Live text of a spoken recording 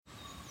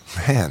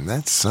Man,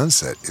 that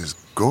sunset is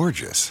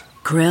gorgeous.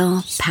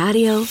 Grill,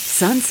 patio,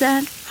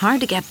 sunset.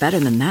 Hard to get better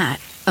than that.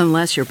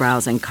 Unless you're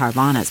browsing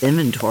Carvana's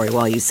inventory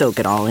while you soak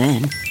it all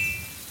in.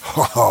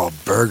 Oh,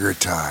 burger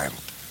time.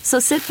 So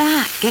sit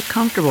back, get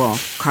comfortable.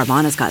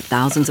 Carvana's got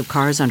thousands of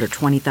cars under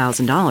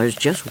 $20,000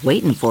 just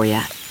waiting for you.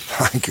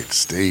 I could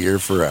stay here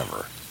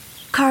forever.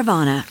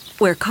 Carvana,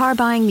 where car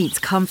buying meets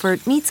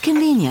comfort meets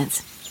convenience.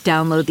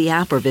 Download the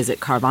app or visit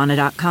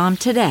Carvana.com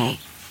today.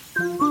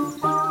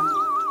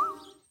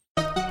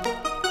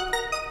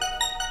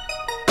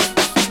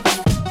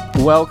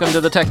 Welcome to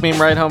the Tech Meme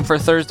Ride Home for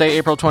Thursday,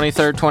 April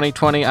 23rd,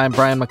 2020. I'm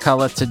Brian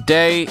McCullough.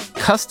 Today,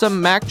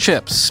 custom Mac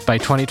chips by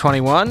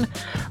 2021,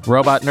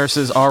 robot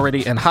nurses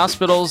already in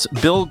hospitals,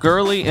 Bill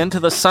Gurley into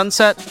the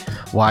sunset,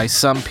 why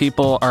some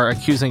people are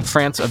accusing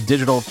France of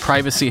digital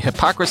privacy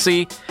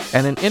hypocrisy,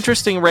 and an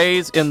interesting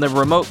raise in the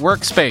remote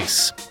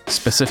workspace,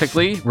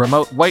 specifically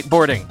remote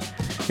whiteboarding.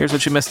 Here's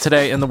what you missed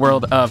today in the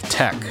world of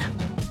tech.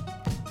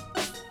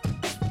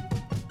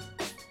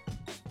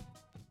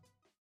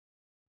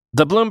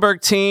 The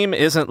Bloomberg team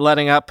isn't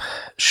letting up,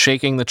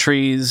 shaking the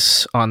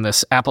trees on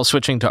this Apple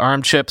switching to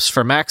ARM chips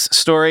for Macs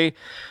story.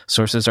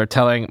 Sources are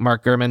telling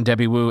Mark Gurman,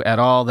 Debbie Wu et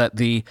al. That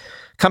the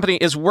company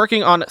is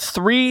working on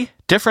 3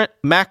 different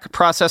Mac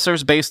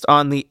processors based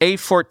on the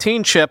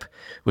A14 chip,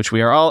 which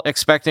we are all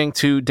expecting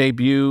to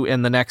debut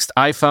in the next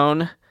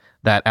iPhone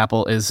that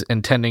Apple is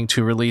intending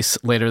to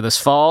release later this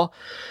fall.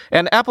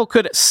 And Apple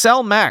could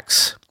sell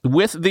Macs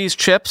with these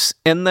chips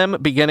in them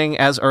beginning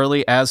as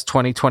early as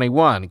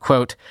 2021.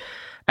 Quote,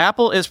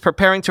 Apple is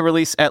preparing to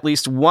release at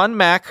least one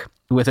Mac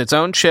with its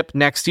own chip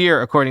next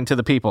year, according to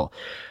the People.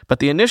 But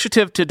the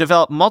initiative to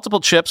develop multiple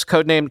chips,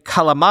 codenamed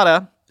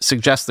Kalamata,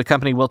 suggests the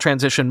company will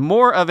transition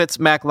more of its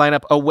Mac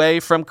lineup away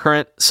from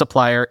current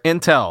supplier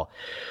Intel.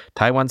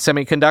 Taiwan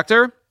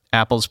Semiconductor,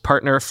 Apple's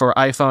partner for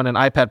iPhone and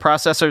iPad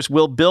processors,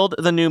 will build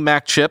the new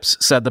Mac chips,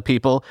 said the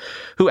People,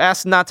 who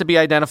asked not to be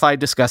identified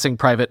discussing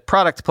private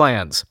product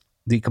plans.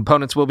 The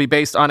components will be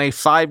based on a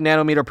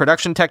 5-nanometer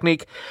production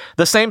technique,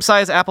 the same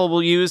size Apple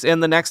will use in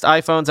the next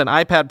iPhones and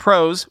iPad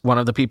Pros, one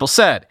of the People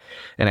said.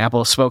 An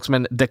Apple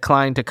spokesman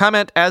declined to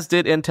comment, as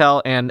did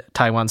Intel and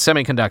Taiwan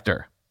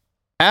Semiconductor.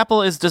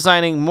 Apple is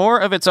designing more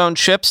of its own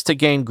chips to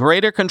gain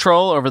greater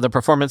control over the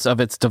performance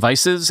of its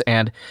devices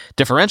and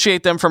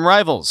differentiate them from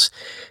rivals.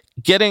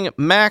 Getting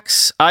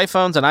Macs,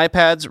 iPhones, and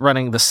iPads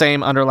running the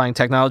same underlying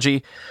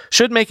technology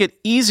should make it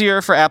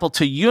easier for Apple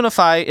to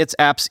unify its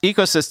apps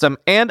ecosystem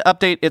and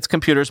update its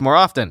computers more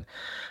often.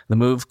 The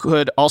move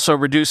could also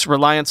reduce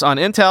reliance on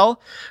Intel,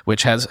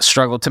 which has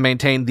struggled to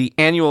maintain the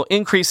annual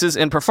increases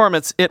in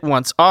performance it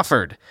once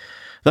offered.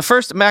 The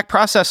first Mac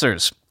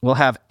processors will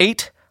have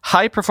 8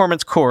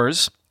 high-performance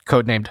cores,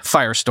 codenamed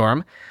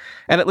Firestorm,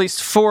 and at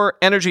least 4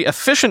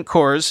 energy-efficient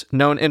cores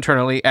known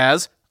internally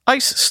as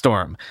Ice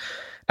Storm.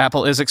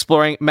 Apple is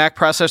exploring Mac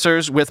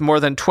processors with more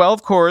than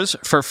 12 cores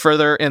for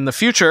further in the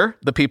future,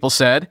 the People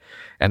said.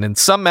 And in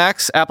some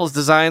Macs, Apple's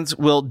designs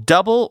will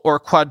double or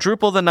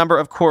quadruple the number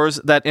of cores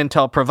that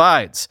Intel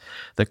provides.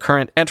 The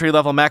current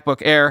entry-level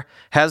MacBook Air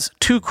has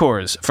 2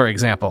 cores, for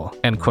example,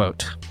 end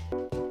quote.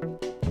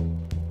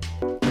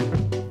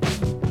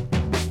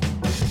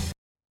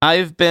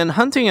 I've been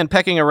hunting and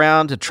pecking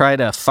around to try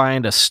to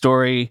find a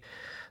story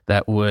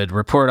that would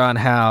report on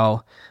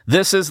how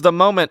this is the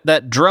moment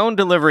that drone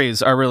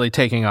deliveries are really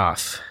taking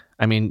off.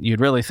 I mean, you'd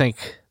really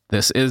think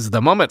this is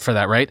the moment for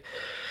that, right?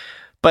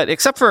 But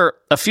except for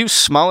a few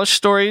smallish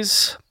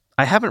stories,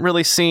 I haven't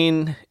really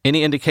seen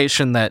any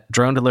indication that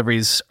drone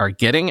deliveries are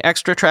getting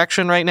extra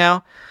traction right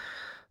now.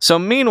 So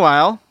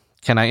meanwhile,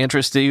 can I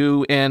interest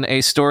you in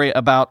a story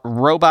about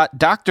robot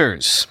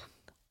doctors?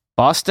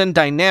 Boston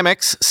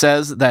Dynamics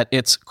says that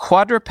its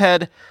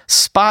quadruped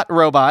Spot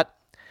robot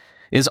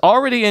is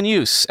already in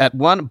use at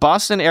one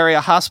Boston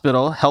area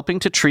hospital helping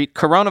to treat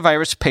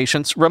coronavirus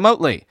patients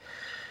remotely.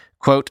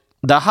 Quote,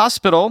 the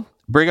hospital,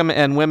 Brigham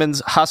and Women's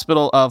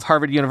Hospital of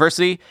Harvard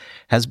University,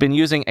 has been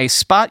using a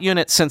Spot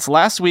unit since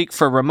last week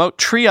for remote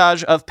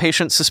triage of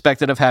patients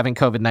suspected of having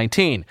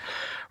COVID-19.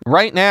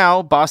 Right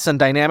now, Boston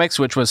Dynamics,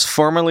 which was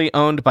formerly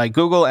owned by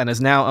Google and is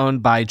now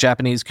owned by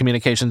Japanese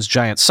communications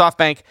giant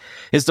SoftBank,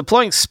 is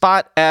deploying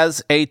Spot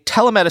as a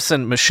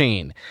telemedicine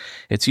machine.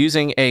 It's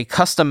using a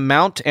custom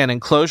mount and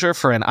enclosure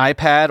for an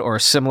iPad or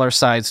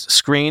similar-sized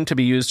screen to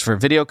be used for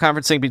video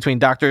conferencing between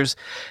doctors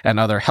and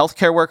other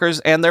healthcare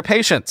workers and their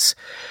patients.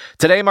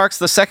 Today marks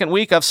the second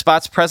week of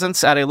Spot's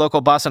presence at a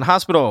local Boston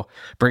hospital,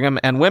 Brigham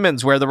and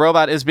Women's, where the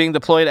robot is being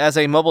deployed as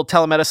a mobile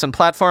telemedicine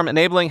platform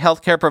enabling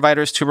healthcare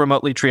providers to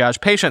remotely triage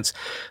patients,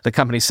 the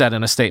company said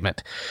in a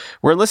statement.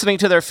 We're listening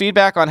to their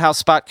feedback on how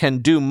Spot can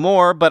do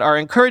more, but are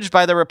encouraged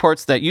by the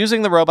reports that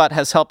using the robot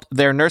has helped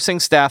their nursing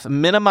staff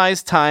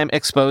minimize time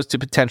exposed to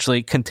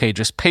potentially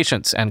contagious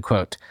patients, end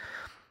quote.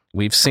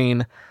 We've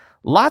seen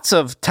lots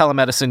of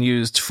telemedicine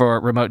used for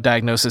remote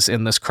diagnosis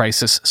in this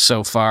crisis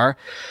so far.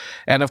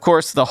 And of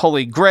course, the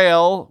holy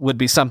grail would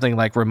be something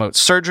like remote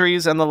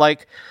surgeries and the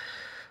like.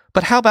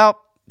 But how about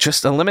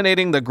just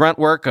eliminating the grunt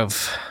work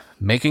of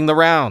making the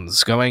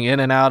rounds, going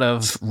in and out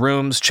of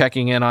rooms,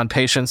 checking in on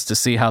patients to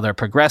see how they're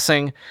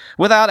progressing,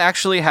 without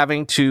actually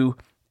having to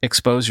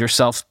expose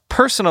yourself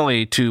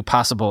personally to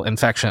possible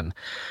infection.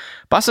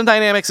 Boston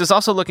Dynamics is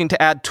also looking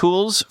to add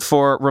tools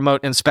for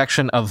remote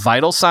inspection of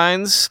vital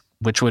signs,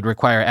 which would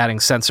require adding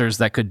sensors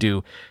that could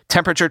do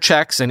temperature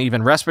checks and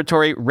even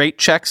respiratory rate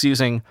checks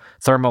using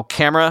thermal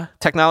camera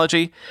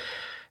technology.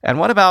 And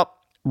what about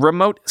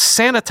remote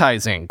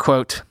sanitizing?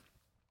 Quote,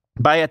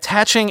 by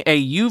attaching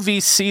a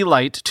UVC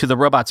light to the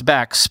robot's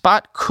back,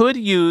 Spot could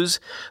use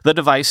the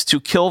device to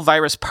kill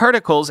virus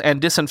particles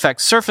and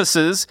disinfect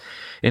surfaces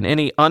in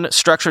any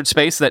unstructured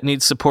space that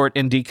needs support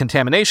in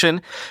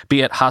decontamination,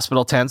 be it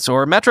hospital tents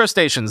or metro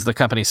stations, the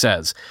company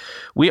says.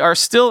 We are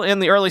still in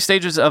the early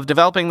stages of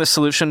developing this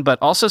solution, but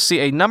also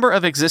see a number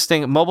of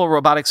existing mobile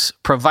robotics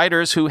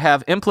providers who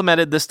have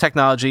implemented this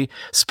technology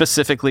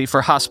specifically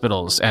for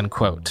hospitals, end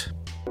quote.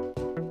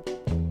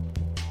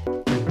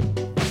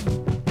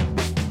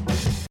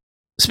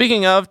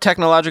 Speaking of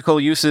technological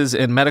uses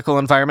in medical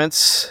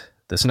environments,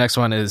 this next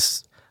one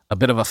is a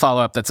bit of a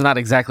follow-up that's not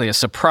exactly a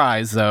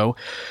surprise, though.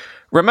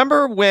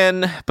 Remember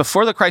when,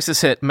 before the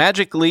crisis hit,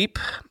 Magic Leap,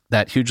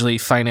 that hugely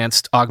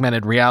financed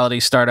augmented reality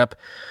startup,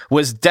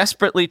 was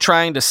desperately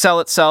trying to sell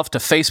itself to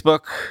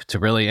Facebook, to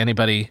really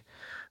anybody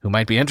who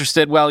might be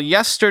interested? Well,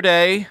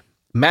 yesterday,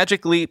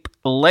 Magic Leap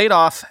laid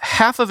off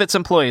half of its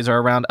employees, or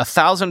around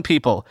 1,000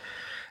 people,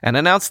 and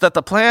announced that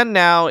the plan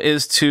now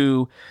is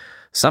to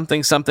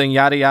something,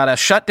 yada, yada,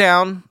 shut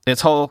down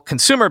its whole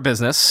consumer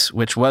business,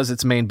 which was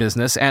its main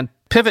business, and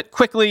pivot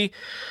quickly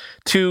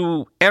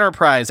to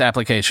enterprise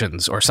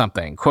applications or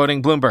something,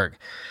 quoting Bloomberg.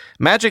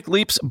 Magic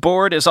Leap's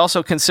board is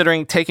also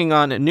considering taking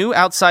on new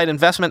outside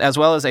investment as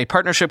well as a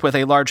partnership with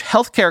a large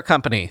healthcare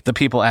company, the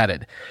people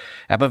added.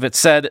 Abovitz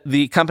said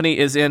the company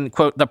is in,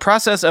 quote, the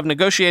process of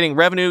negotiating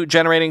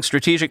revenue-generating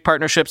strategic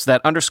partnerships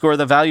that underscore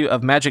the value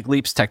of Magic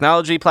Leap's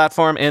technology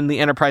platform in the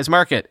enterprise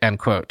market, end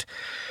quote.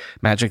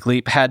 Magic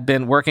Leap had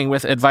been working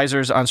with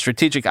advisors on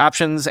strategic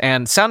options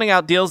and sounding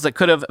out deals that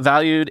could have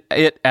valued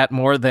it at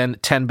more than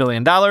 $10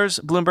 billion,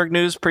 Bloomberg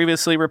News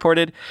previously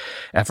reported.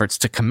 Efforts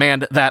to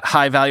command that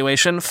high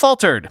valuation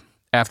faltered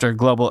after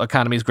global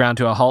economies ground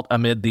to a halt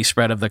amid the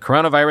spread of the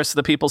coronavirus,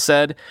 the people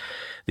said.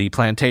 The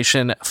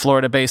Plantation,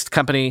 Florida-based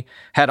company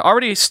had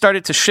already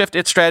started to shift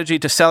its strategy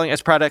to selling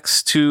its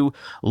products to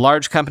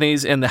large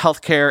companies in the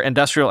healthcare,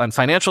 industrial, and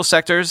financial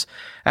sectors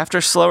after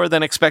slower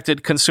than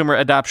expected consumer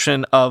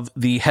adoption of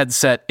the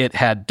headset it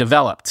had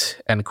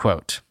developed, end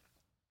quote.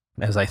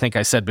 As I think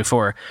I said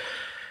before,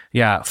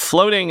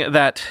 floating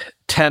that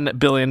 $10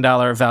 billion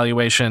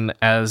valuation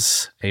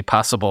as a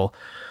possible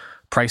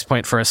price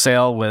point for a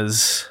sale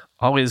was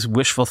always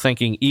wishful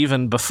thinking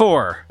even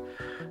before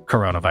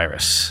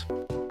coronavirus.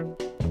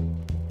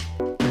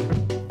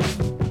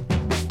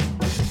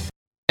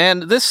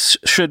 And this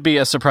should be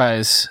a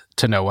surprise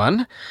to no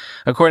one.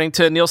 According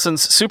to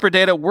Nielsen's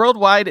Superdata,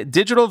 worldwide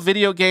digital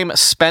video game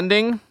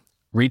spending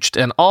reached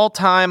an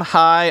all-time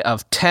high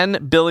of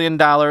 $10 billion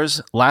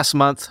last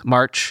month,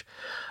 March,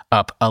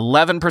 up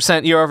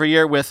 11% year over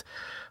year, with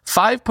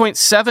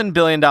 $5.7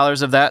 billion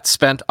of that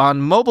spent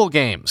on mobile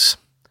games.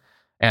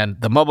 And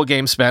the mobile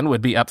game spend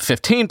would be up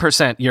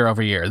 15% year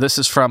over year. This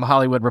is from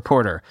Hollywood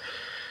Reporter.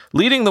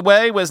 Leading the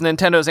way was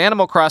Nintendo's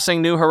Animal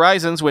Crossing New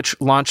Horizons, which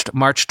launched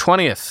March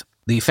 20th.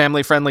 The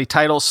family-friendly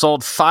title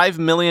sold 5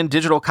 million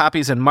digital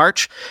copies in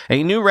March,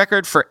 a new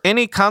record for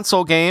any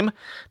console game,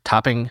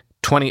 topping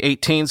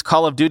 2018's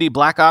Call of Duty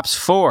Black Ops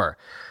 4.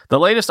 The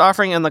latest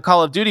offering in the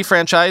Call of Duty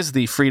franchise,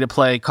 the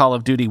free-to-play Call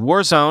of Duty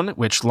Warzone,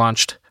 which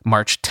launched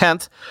March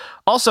 10th,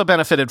 also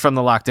benefited from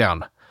the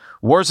lockdown.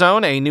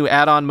 Warzone, a new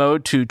add-on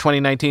mode to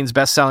 2019's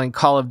best-selling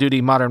Call of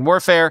Duty Modern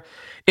Warfare,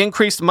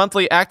 increased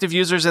monthly active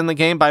users in the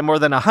game by more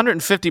than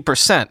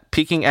 150%,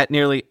 peaking at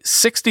nearly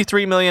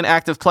 63 million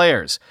active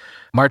players.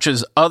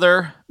 March's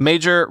other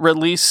major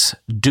release,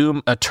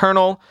 Doom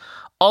Eternal,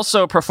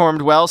 also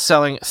performed well,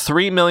 selling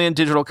 3 million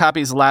digital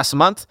copies last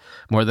month,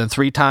 more than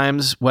 3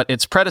 times what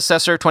its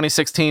predecessor,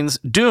 2016's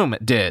Doom,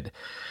 did.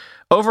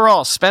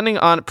 Overall, spending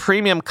on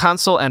premium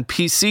console and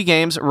PC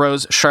games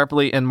rose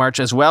sharply in March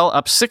as well,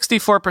 up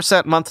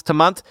 64% month to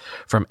month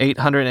from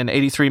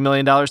 $883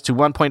 million to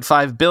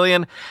 $1.5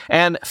 billion,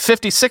 and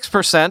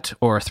 56%,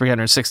 or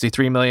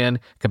 $363 million,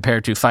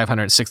 compared to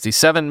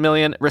 $567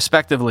 million,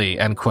 respectively,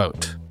 end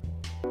quote.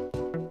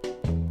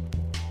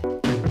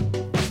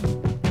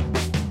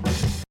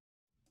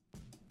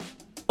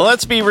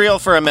 Let's be real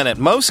for a minute.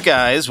 Most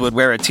guys would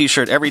wear a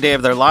t-shirt every day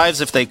of their lives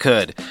if they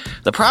could.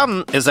 The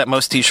problem is that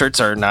most t-shirts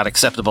are not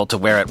acceptable to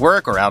wear at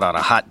work or out on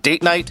a hot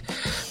date night.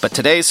 But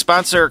today's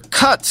sponsor,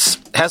 Cuts,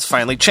 has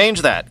finally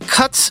changed that.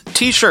 Cuts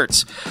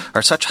t-shirts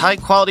are such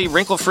high-quality,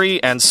 wrinkle-free,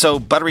 and so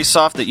buttery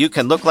soft that you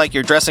can look like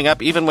you're dressing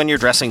up even when you're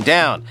dressing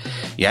down.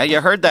 Yeah,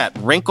 you heard that.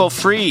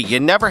 Wrinkle-free. You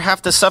never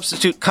have to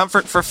substitute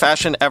comfort for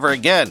fashion ever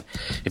again.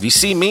 If you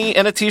see me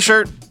in a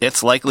t-shirt,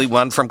 it's likely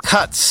one from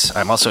Cuts.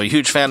 I'm also a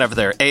huge fan of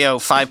their AO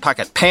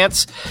 5-pocket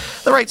pants.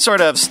 The right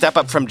sort of step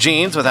up from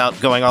jeans without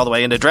going all the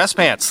way into dress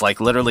pants, like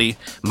literally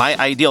my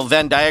ideal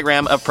Venn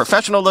diagram of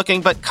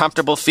professional-looking but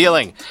comfortable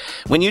feeling.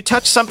 When you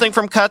touch something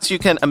from Cuts, you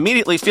can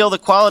immediately feel the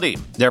quality.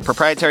 Their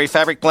proprietary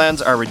fabric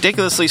blends are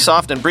ridiculously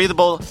soft and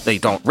breathable, they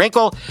don't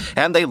wrinkle,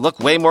 and they look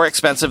way more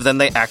expensive than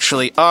they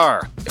actually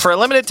are. For a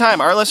limited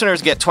time, our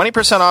listeners get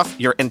 20% off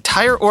your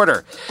entire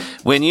order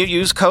when you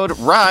use code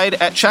RIDE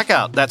at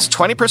checkout. That's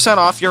 20%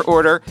 off your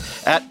order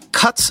at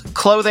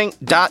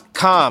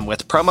cutsclothing.com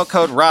with promo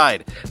code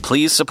RIDE.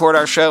 Please support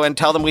our show and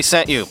tell them we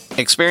sent you.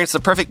 Experience the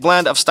perfect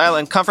blend of style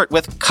and comfort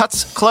with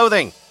Cuts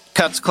Clothing.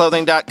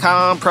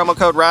 Cutsclothing.com, promo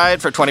code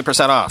RIDE for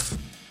 20% off.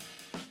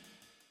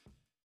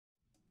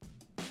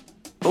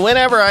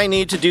 Whenever I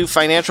need to do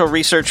financial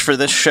research for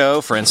this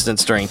show, for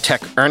instance during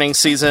tech earnings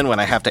season when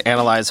I have to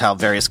analyze how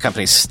various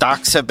companies'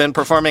 stocks have been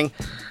performing,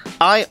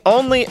 I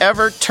only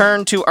ever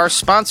turn to our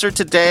sponsor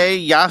today,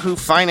 Yahoo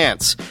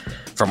Finance.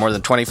 For more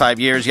than 25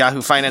 years,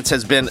 Yahoo Finance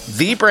has been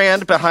the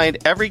brand behind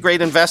every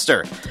great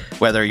investor.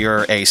 Whether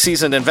you're a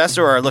seasoned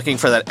investor or are looking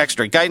for that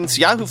extra guidance,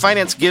 Yahoo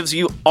Finance gives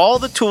you all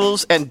the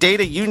tools and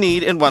data you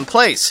need in one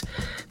place.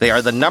 They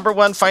are the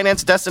 #1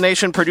 finance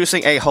destination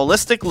producing a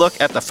holistic look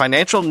at the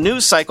financial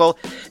news cycle,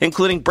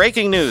 including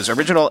breaking news,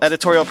 original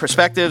editorial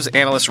perspectives,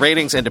 analyst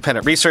ratings,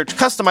 independent research,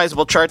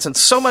 customizable charts, and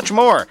so much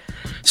more.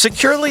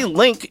 Securely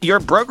link your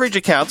brokerage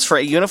accounts for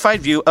a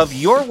unified view of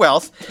your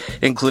wealth,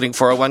 including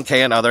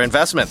 401k and other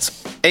investments.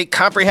 A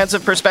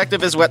comprehensive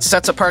perspective is what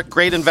sets apart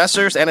great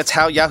investors, and it's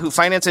how Yahoo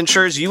Finance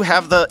ensures you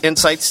have the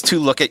insights to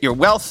look at your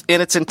wealth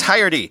in its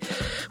entirety.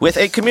 With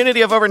a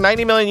community of over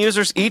 90 million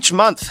users each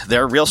month,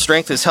 their real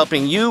strength is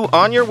helping you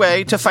on your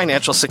way to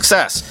financial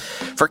success.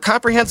 For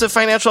comprehensive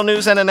financial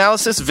news and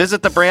analysis,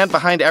 visit the brand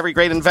behind every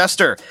great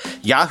investor,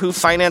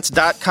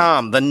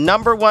 yahoofinance.com, the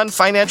 #1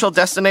 financial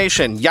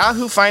destination,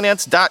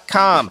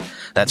 yahoofinance.com.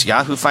 That's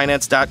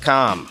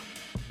yahoofinance.com.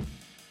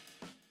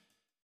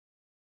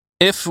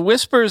 If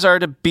whispers are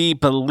to be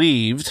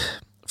believed,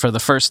 for the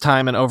first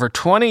time in over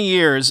 20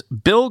 years,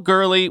 Bill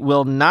Gurley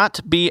will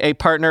not be a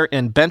partner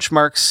in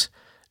Benchmark's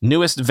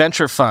newest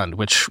venture fund,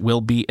 which will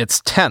be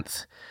its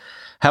 10th.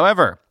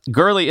 However,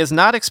 Gurley is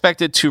not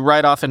expected to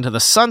ride off into the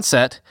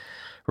sunset.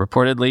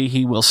 Reportedly,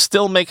 he will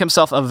still make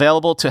himself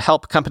available to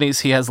help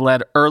companies he has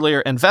led earlier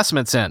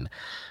investments in,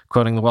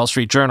 quoting the Wall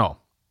Street Journal.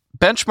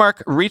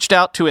 Benchmark reached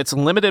out to its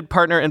limited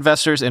partner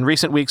investors in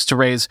recent weeks to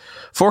raise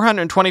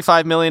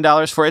 $425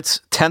 million for its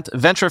 10th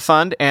venture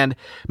fund, and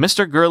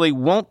Mr. Gurley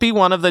won't be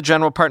one of the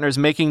general partners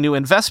making new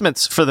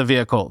investments for the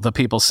vehicle, the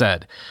People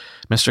said.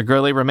 Mr.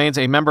 Gurley remains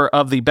a member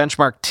of the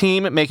Benchmark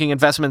team, making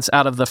investments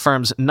out of the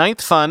firm's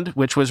 9th fund,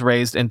 which was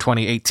raised in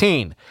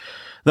 2018.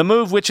 The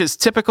move, which is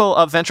typical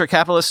of venture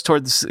capitalists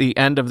towards the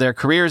end of their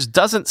careers,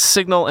 doesn't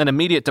signal an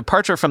immediate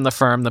departure from the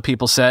firm, the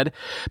People said.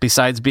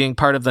 Besides being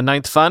part of the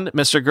 9th fund,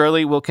 Mr.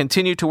 Gurley will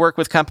continue to work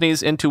with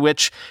companies into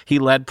which he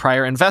led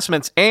prior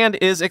investments and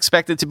is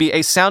expected to be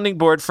a sounding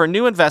board for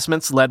new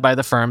investments led by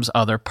the firm's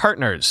other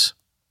partners.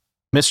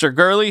 Mr.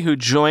 Gurley, who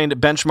joined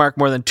Benchmark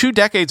more than 2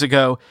 decades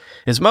ago,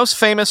 is most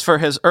famous for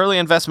his early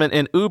investment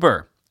in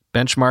Uber.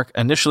 Benchmark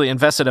initially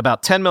invested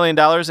about $10 million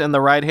in the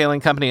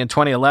ride-hailing company in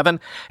 2011,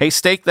 a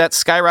stake that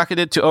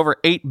skyrocketed to over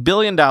 $8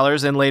 billion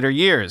in later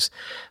years.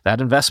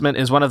 That investment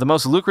is one of the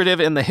most lucrative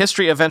in the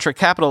history of venture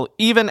capital,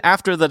 even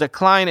after the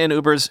decline in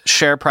Uber's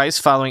share price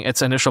following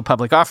its initial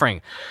public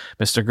offering.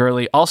 Mr.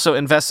 Gurley also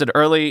invested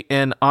early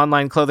in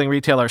online clothing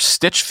retailer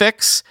Stitch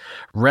Fix,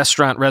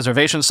 restaurant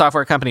reservation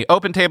software company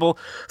OpenTable,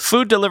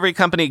 food delivery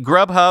company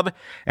Grubhub,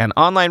 and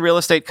online real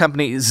estate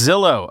company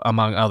Zillow,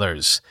 among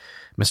others.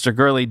 Mr.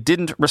 Gurley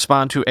didn't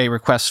respond to a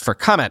request for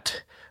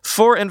comment.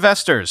 For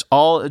investors,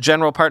 all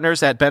general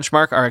partners at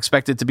Benchmark are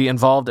expected to be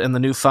involved in the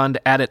new fund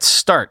at its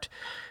start.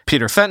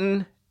 Peter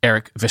Fenton,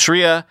 Eric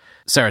Vishria,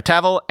 Sarah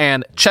Tavel,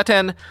 and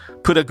Chetan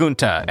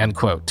Pudagunta, end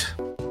quote.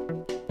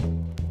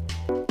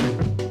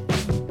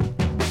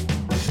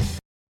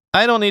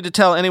 I don't need to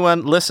tell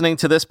anyone listening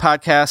to this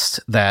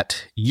podcast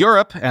that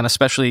Europe, and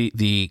especially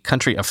the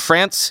country of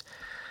France,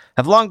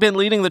 have long been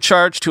leading the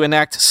charge to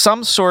enact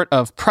some sort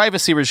of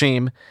privacy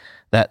regime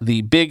that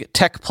the big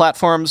tech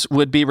platforms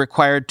would be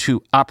required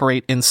to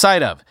operate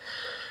inside of.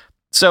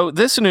 So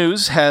this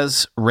news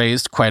has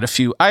raised quite a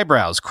few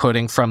eyebrows,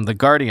 quoting from The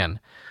Guardian.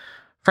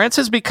 France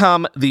has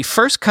become the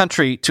first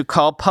country to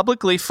call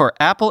publicly for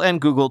Apple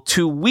and Google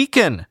to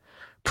weaken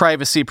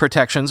privacy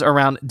protections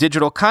around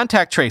digital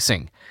contact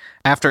tracing,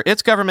 after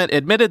its government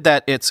admitted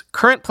that its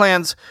current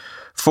plans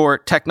for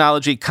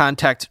technology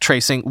contact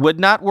tracing would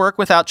not work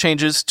without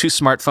changes to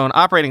smartphone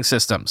operating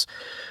systems.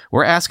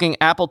 We're asking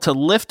Apple to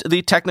lift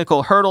the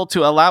technical hurdle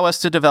to allow us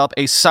to develop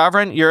a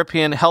sovereign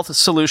European health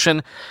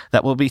solution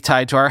that will be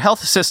tied to our health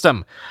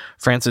system,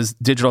 France's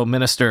digital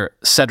minister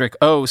Cédric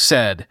O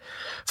said.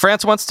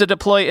 France wants to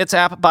deploy its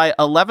app by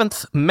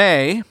 11th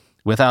May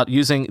without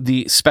using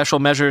the special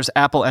measures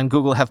Apple and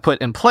Google have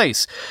put in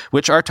place,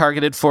 which are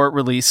targeted for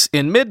release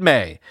in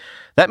mid-May.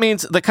 That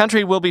means the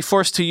country will be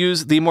forced to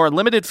use the more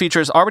limited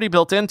features already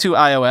built into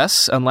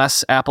iOS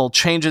unless Apple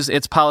changes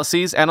its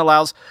policies and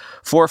allows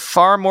for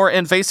far more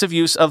invasive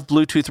use of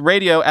Bluetooth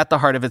radio at the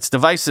heart of its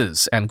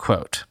devices, end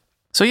quote.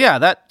 So yeah,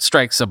 that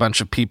strikes a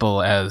bunch of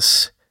people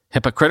as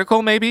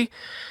hypocritical, maybe.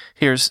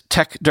 Here's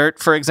Tech Dirt,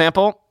 for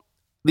example.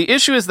 The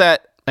issue is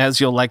that,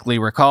 as you'll likely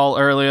recall,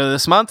 earlier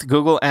this month,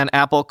 Google and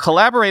Apple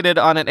collaborated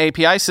on an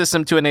API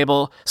system to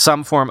enable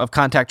some form of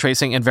contact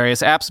tracing in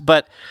various apps,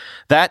 but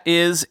that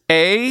is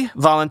A,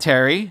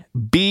 voluntary,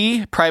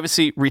 B,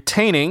 privacy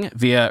retaining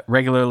via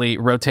regularly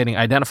rotating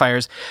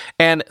identifiers,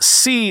 and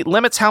C,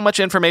 limits how much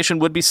information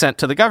would be sent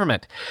to the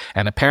government.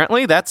 And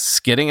apparently that's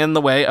getting in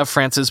the way of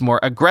France's more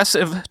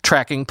aggressive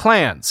tracking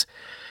plans.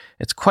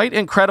 It's quite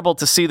incredible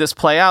to see this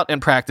play out in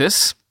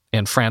practice.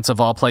 In France, of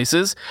all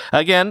places.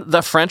 Again,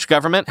 the French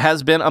government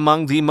has been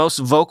among the most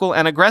vocal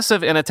and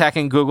aggressive in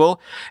attacking Google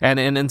and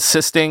in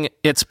insisting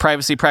its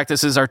privacy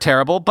practices are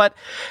terrible. But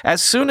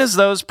as soon as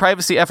those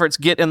privacy efforts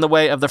get in the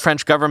way of the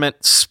French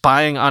government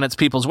spying on its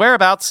people's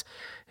whereabouts,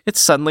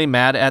 it's suddenly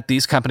mad at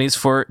these companies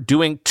for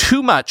doing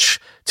too much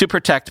to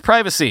protect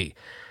privacy.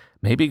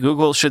 Maybe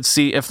Google should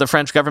see if the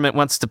French government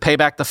wants to pay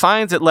back the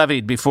fines it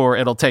levied before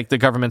it'll take the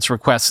government's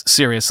requests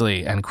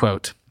seriously, end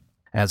quote.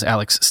 As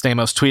Alex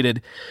Stamos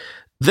tweeted,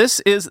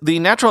 "This is the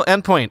natural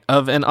endpoint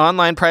of an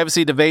online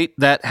privacy debate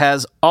that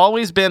has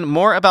always been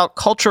more about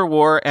culture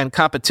war and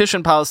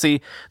competition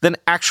policy than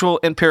actual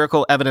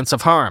empirical evidence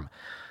of harm.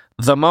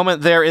 The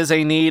moment there is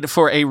a need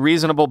for a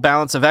reasonable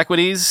balance of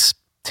equities,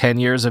 10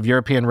 years of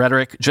European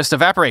rhetoric just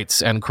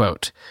evaporates," end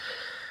quote.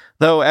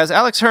 Though, as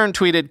Alex Hearn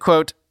tweeted,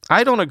 quote,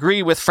 "I don't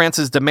agree with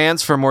France's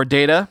demands for more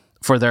data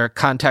for their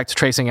contact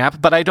tracing app,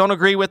 but I don't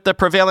agree with the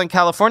prevailing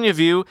California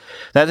view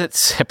that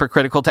it's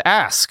hypocritical to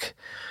ask.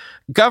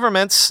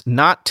 Governments,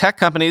 not tech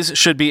companies,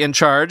 should be in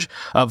charge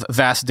of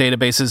vast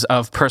databases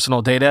of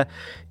personal data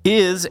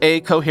is a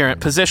coherent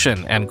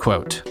position," end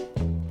quote.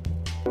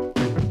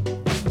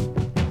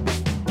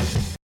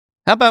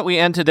 How about we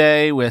end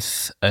today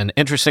with an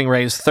interesting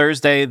raise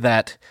Thursday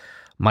that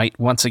might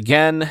once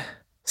again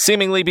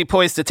seemingly be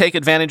poised to take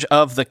advantage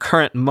of the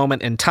current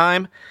moment in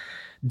time.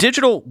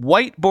 Digital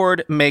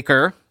whiteboard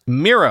maker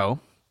Miro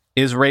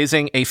is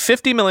raising a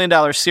 $50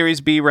 million Series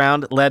B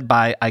round led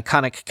by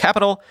Iconic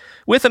Capital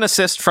with an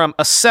assist from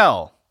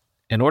Accel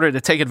in order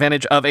to take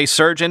advantage of a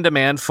surge in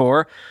demand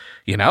for,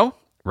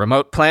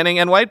 remote planning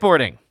and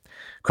whiteboarding.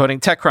 Quoting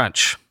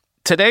TechCrunch,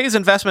 "Today's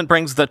investment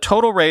brings the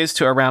total raise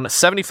to around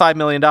 $75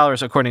 million,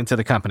 according to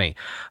the company.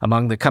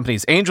 Among the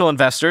company's angel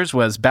investors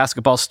was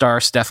basketball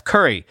star Steph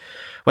Curry.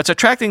 What's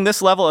attracting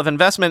this level of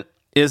investment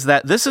is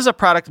that this is a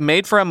product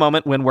made for a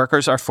moment when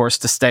workers are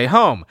forced to stay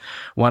home.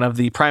 One of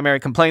the primary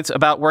complaints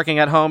about working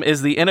at home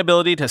is the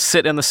inability to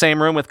sit in the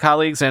same room with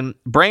colleagues and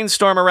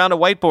brainstorm around a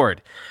whiteboard.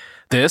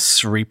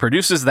 This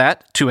reproduces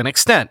that to an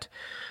extent.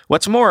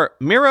 What's more,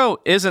 Miro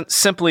isn't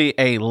simply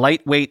a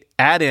lightweight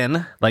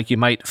add-in like you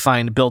might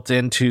find built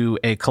into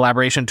a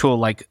collaboration tool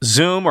like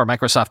Zoom or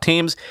Microsoft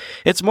Teams.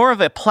 It's more of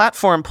a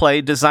platform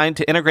play designed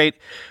to integrate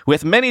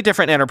with many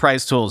different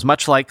enterprise tools,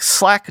 much like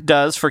Slack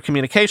does for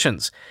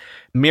communications."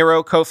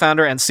 Miro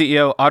co-founder and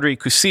CEO Audrey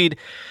Cusid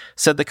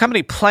said the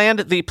company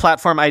planned the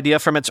platform idea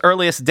from its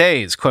earliest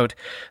days. Quote,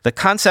 "The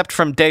concept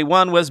from day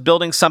one was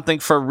building something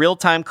for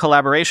real-time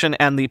collaboration,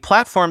 and the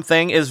platform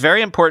thing is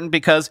very important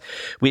because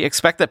we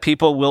expect that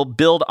people will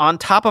build on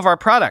top of our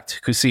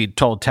product," Cusid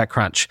told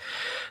TechCrunch.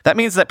 "That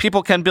means that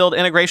people can build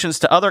integrations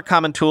to other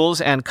common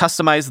tools and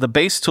customize the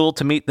base tool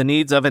to meet the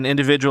needs of an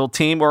individual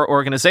team or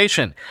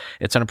organization.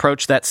 It's an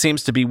approach that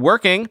seems to be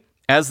working.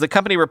 As the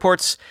company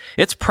reports,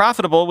 it's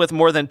profitable with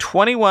more than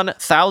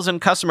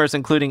 21,000 customers,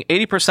 including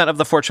 80% of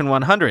the Fortune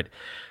 100.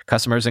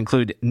 Customers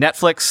include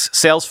Netflix,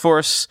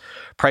 Salesforce,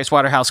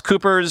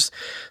 PricewaterhouseCoopers,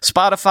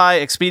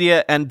 Spotify,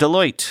 Expedia, and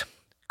Deloitte."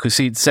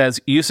 Cusid says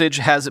usage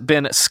has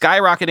been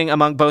skyrocketing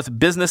among both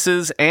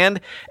businesses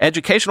and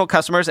educational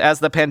customers as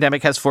the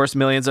pandemic has forced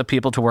millions of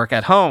people to work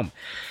at home.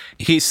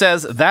 He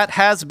says that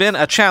has been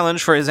a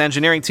challenge for his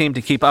engineering team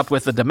to keep up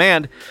with the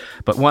demand,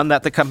 but one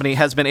that the company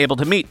has been able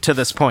to meet to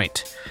this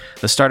point.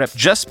 The startup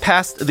just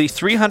passed the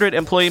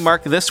 300-employee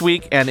mark this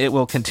week, and it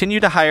will continue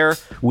to hire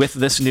with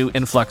this new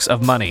influx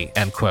of money,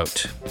 end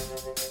quote.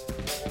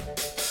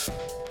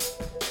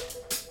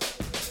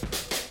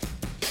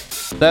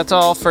 That's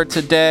all for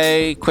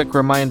today. Quick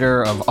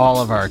reminder of all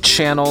of our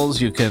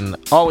channels. You can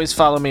always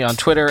follow me on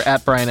Twitter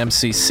at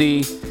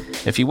BrianMCC.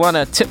 If you want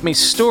to tip me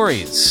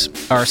stories,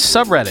 our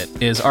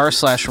subreddit is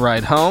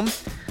r/ridehome.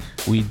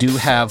 We do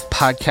have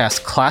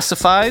podcast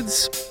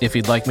classifieds. If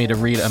you'd like me to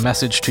read a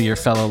message to your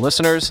fellow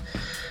listeners,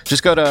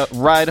 just go to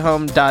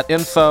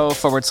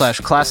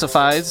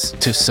ridehome.info/classifieds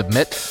to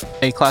submit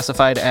a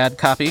classified ad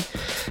copy.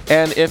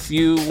 And if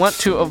you want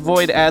to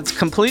avoid ads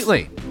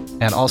completely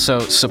and also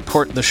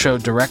support the show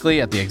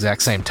directly at the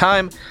exact same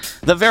time,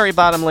 the very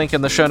bottom link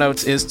in the show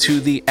notes is to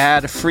the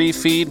ad-free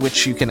feed,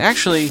 which you can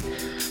actually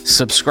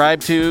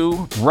subscribe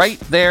to right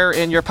there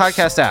in your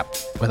podcast app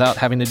without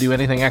having to do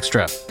anything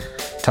extra.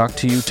 Talk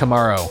to you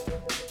tomorrow.